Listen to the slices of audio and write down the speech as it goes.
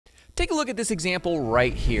take a look at this example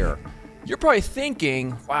right here. You're probably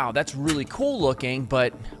thinking, wow, that's really cool looking,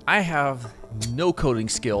 but I have no coding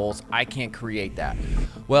skills. I can't create that.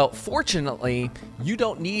 Well, fortunately, you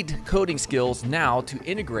don't need coding skills now to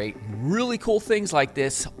integrate really cool things like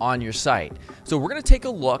this on your site. So we're going to take a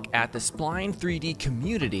look at the Spline 3D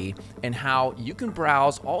community and how you can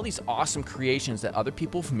browse all these awesome creations that other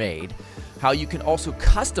people have made, how you can also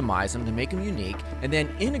customize them to make them unique, and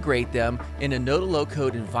then integrate them in a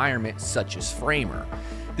no-to-low-code environment such as Framer.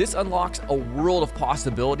 This unlocks a world of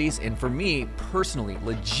possibilities, and for me personally,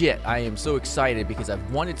 legit, I am so excited because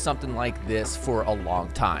I've wanted something like this for a long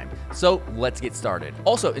time. So let's get started.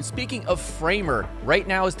 Also, and speaking of Framer, right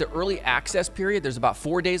now is the early access period. There's about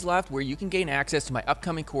 4 days left where you can gain access to my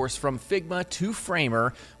upcoming course From Figma to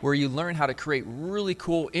Framer, where you learn how to create really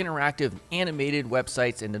cool interactive animated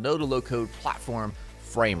websites in the no-to-low-code platform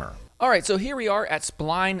Framer. All right, so here we are at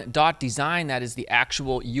spline.design. That is the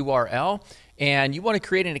actual URL. And you want to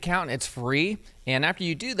create an account, and it's free. And after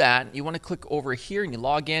you do that, you want to click over here and you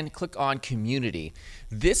log in, click on community.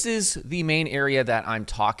 This is the main area that I'm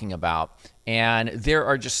talking about. And there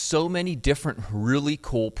are just so many different really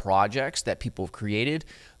cool projects that people have created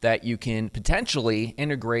that you can potentially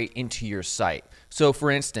integrate into your site. So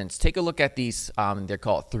for instance, take a look at these, they're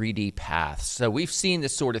called 3D paths. So we've seen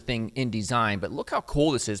this sort of thing in design, but look how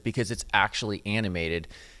cool this is because it's actually animated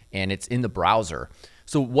and it's in the browser.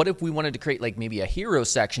 So what if we wanted to create like maybe a hero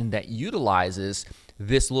section that utilizes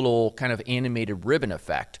this little kind of animated ribbon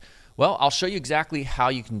effect? Well, I'll show you exactly how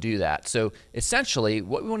you can do that. So essentially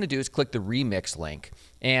what we want to do is click the remix link.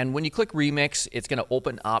 And when you click remix, it's going to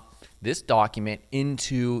open up this document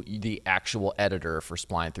into the actual editor for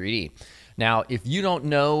Spline 3D. Now, if you don't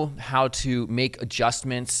know how to make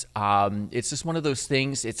adjustments, it's just one of those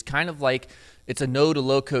things. It's kind of like it's a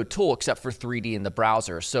no-to-low-code tool except for 3D in the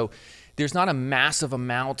browser. So there's not a massive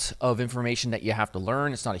amount of information that you have to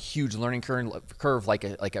learn. It's not a huge learning curve like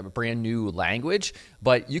a brand new language,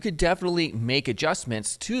 but you could definitely make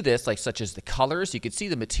adjustments to this, like such as the colors. You could see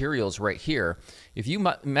the materials right here. If you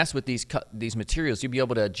mess with these materials, you'll be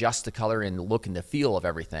able to adjust the color and the look and the feel of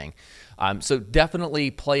everything. So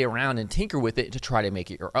definitely play around and tinker with it to try to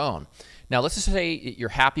make it your own. Now let's just say you're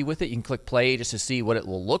happy with it. You can click play just to see what it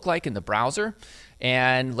will look like in the browser.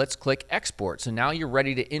 And let's click export. So now you're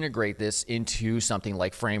ready to integrate this into something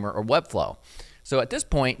like Framer or Webflow. So at this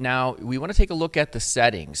point now we want to take a look at the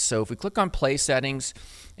settings. So if we click on play settings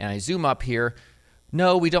and I zoom up here,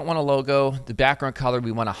 no, we don't want a logo. The background color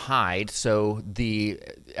we want to hide. So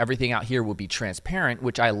everything out here will be transparent,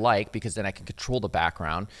 which I like because then I can control the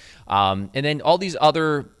background. And then all these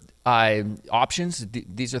other options,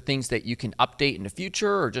 these are things that you can update in the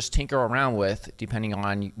future or just tinker around with depending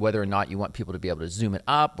on whether or not you want people to be able to zoom it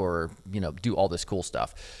up or do all this cool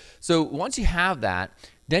stuff. So once you have that,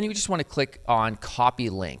 then you just want to click on copy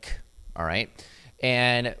link. All right,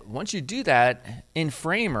 and once you do that in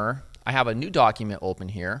Framer, I have a new document open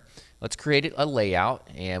here. Let's create a layout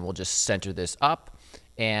and we'll just center this up,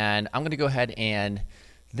 and I'm going to go ahead and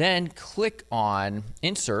then click on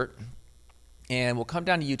insert. And we'll come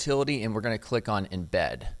down to utility and we're going to click on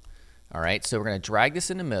embed. All right, so we're going to drag this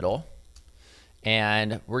in the middle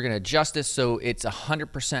and we're going to adjust this so it's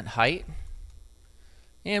 100% height,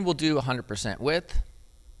 and we'll do 100% width,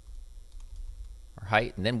 or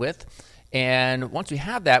height and then width. And once we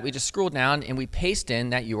have that, we just scroll down and we paste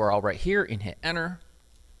in that URL right here and hit enter,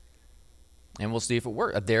 and we'll see if it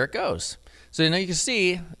works. There it goes. So now you can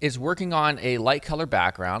see it's working on a light color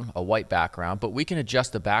background, a white background, but we can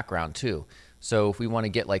adjust the background too. So if we want to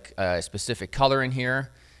get like a specific color in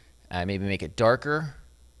here, maybe make it darker.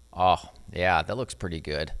 Oh, yeah, that looks pretty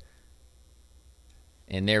good.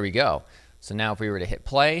 And there we go. So now if we were to hit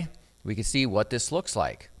play, we can see what this looks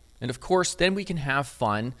like. And of course, then we can have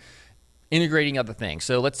fun integrating other things.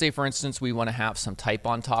 So let's say, for instance, we want to have some type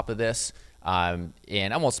on top of this. And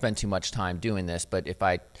I won't spend too much time doing this, but if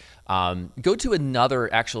I go to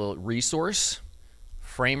another actual resource,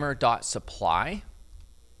 framer.supply,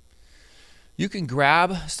 you can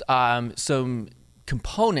grab some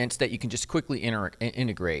components that you can just quickly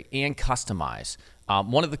integrate and customize.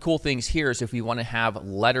 One of the cool things here is if we want to have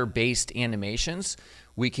letter-based animations,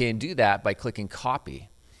 we can do that by clicking copy.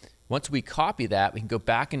 Once we copy that, we can go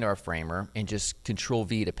back into our Framer and just Control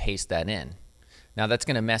V to paste that in. Now that's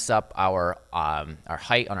going to mess up our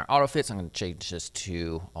height on our autofits. I'm going to change this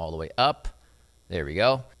to all the way up. There we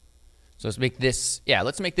go. So let's make this,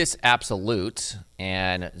 let's make this absolute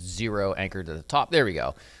and 0 anchored to the top. There we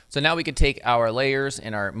go. So now we can take our layers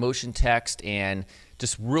and our motion text and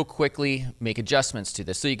just real quickly make adjustments to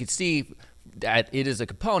this. So you can see that it is a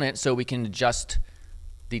component, so we can adjust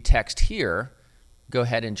the text here go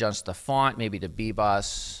ahead and adjust the font, maybe to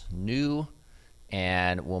BBoss New,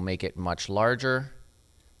 and we'll make it much larger,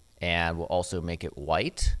 and we'll also make it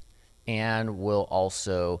white, and we'll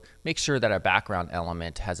also make sure that our background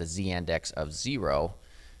element has a z-index of 0,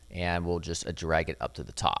 and we'll just drag it up to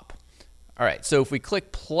the top. All right, so if we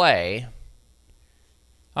click play,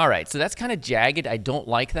 all right, so that's kind of jagged. I don't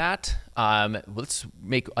like that. Let's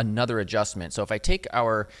make another adjustment. So if I take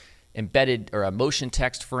our embedded or a motion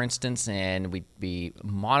text, for instance, and we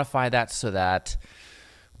modify that so that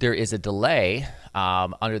there is a delay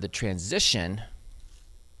under the transition,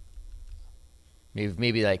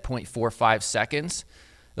 maybe like 0.45 seconds,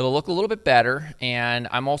 it'll look a little bit better. And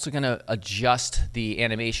I'm also going to adjust the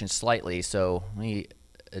animation slightly. So let me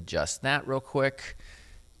adjust that real quick.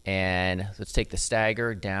 And let's take the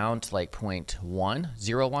stagger down to like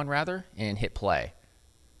 0.1 rather, and hit play.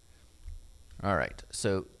 All right,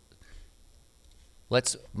 so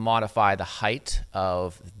let's modify the height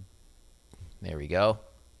of, there we go.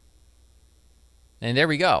 And there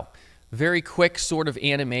we go. Very quick sort of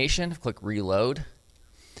animation. Click reload.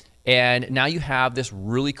 And now you have this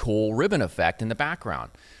really cool ribbon effect in the background.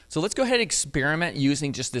 So let's go ahead and experiment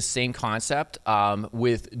using just this same concept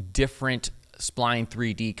with different Spline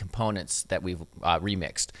 3D components that we've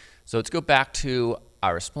remixed. So let's go back to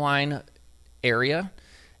our Spline area,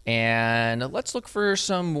 and let's look for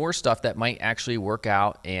some more stuff that might actually work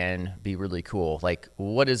out and be really cool. Like,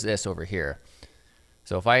 what is this over here?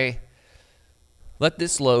 So if I let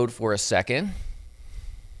this load for a second,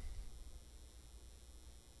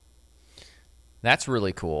 that's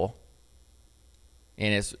really cool.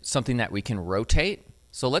 And it's something that we can rotate.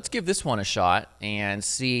 So let's give this one a shot and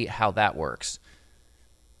see how that works.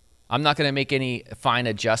 I'm not going to make any fine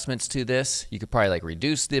adjustments to this. You could probably like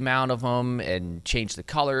reduce the amount of them and change the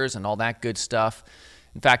colors and all that good stuff.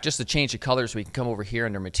 In fact, just to change the colors, we can come over here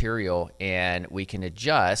under material and we can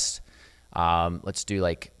adjust. Let's do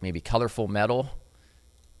like maybe colorful metal.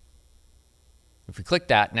 If we click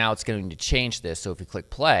that, now it's going to change this. So if we click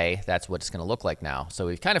play, that's what it's going to look like now. So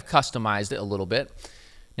we've kind of customized it a little bit.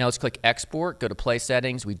 Now let's click export, go to play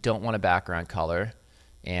settings. We don't want a background color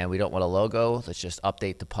and we don't want a logo. Let's just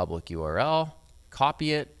update the public URL,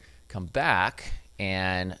 copy it, come back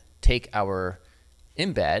and take our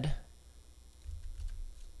embed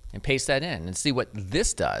and paste that in and see what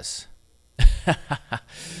this does.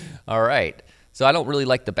 All right, so I don't really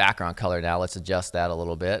like the background color now. Let's adjust that a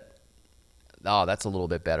little bit. Oh, that's a little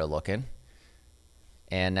bit better looking.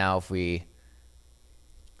 And now if we,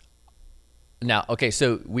 okay,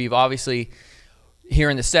 so we've obviously,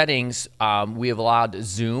 here in the settings, we have allowed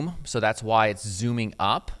zoom, so that's why it's zooming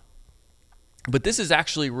up. But this is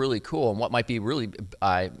actually really cool, and what might be really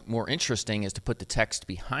more interesting is to put the text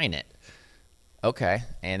behind it. Okay,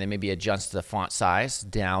 and then maybe adjust the font size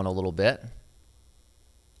down a little bit.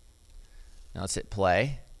 Now let's hit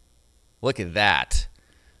play. Look at that.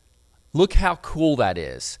 Look how cool that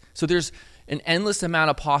is. So there's an endless amount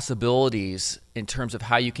of possibilities in terms of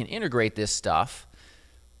how you can integrate this stuff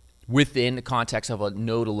within the context of a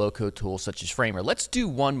no-to-low-code tool such as Framer. Let's do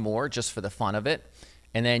one more just for the fun of it,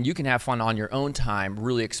 and then you can have fun on your own time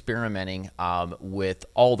really experimenting with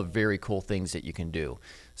all the very cool things that you can do.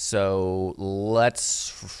 So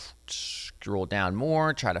let's scroll down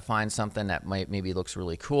more, try to find something that maybe looks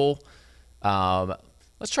really cool.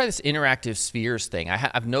 Let's try this interactive spheres thing. I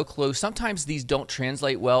have no clue. Sometimes these don't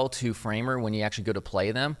translate well to Framer when you actually go to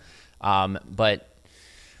play them, but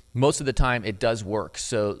most of the time it does work.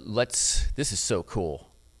 So this is so cool.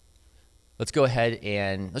 Let's go ahead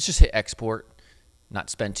and let's just hit export, not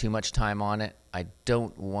spend too much time on it. I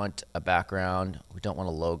don't want a background. We don't want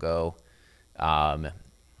a logo.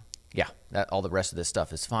 Yeah, all the rest of this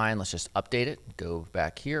stuff is fine. Let's just update it. Go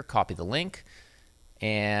back here, copy the link,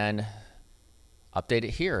 and update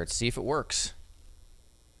it here. Let's see if it works.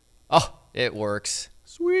 Oh, it works.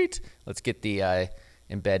 Sweet. Let's get the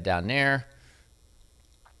embed down there.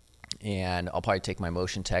 And I'll probably take my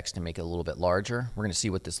motion text and make it a little bit larger. We're going to see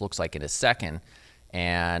what this looks like in a second.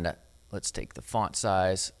 And let's take the font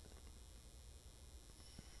size.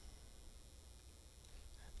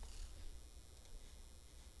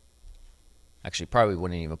 Actually, probably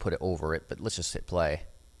wouldn't even put it over it, but let's just hit play.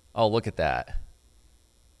 Oh, look at that.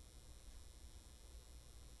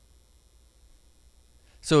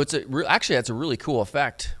 So it's actually that's a really cool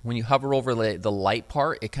effect. When you hover over the light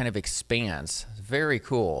part, it kind of expands. It's very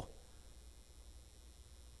cool.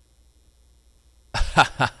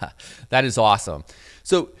 That is awesome.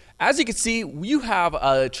 So as you can see, you have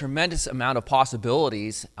a tremendous amount of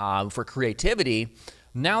possibilities for creativity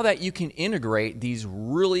now that you can integrate these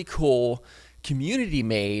really cool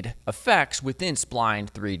community-made effects within Spline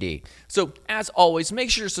 3D. So as always,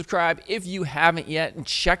 make sure to subscribe if you haven't yet, and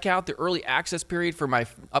check out the early access period for my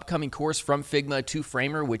upcoming course From Figma to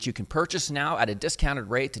Framer, which you can purchase now at a discounted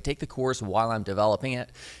rate to take the course while I'm developing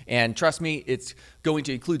it. And trust me, it's going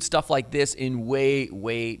to include stuff like this in way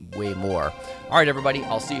more. All right, everybody,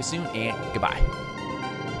 I'll see you soon, and goodbye.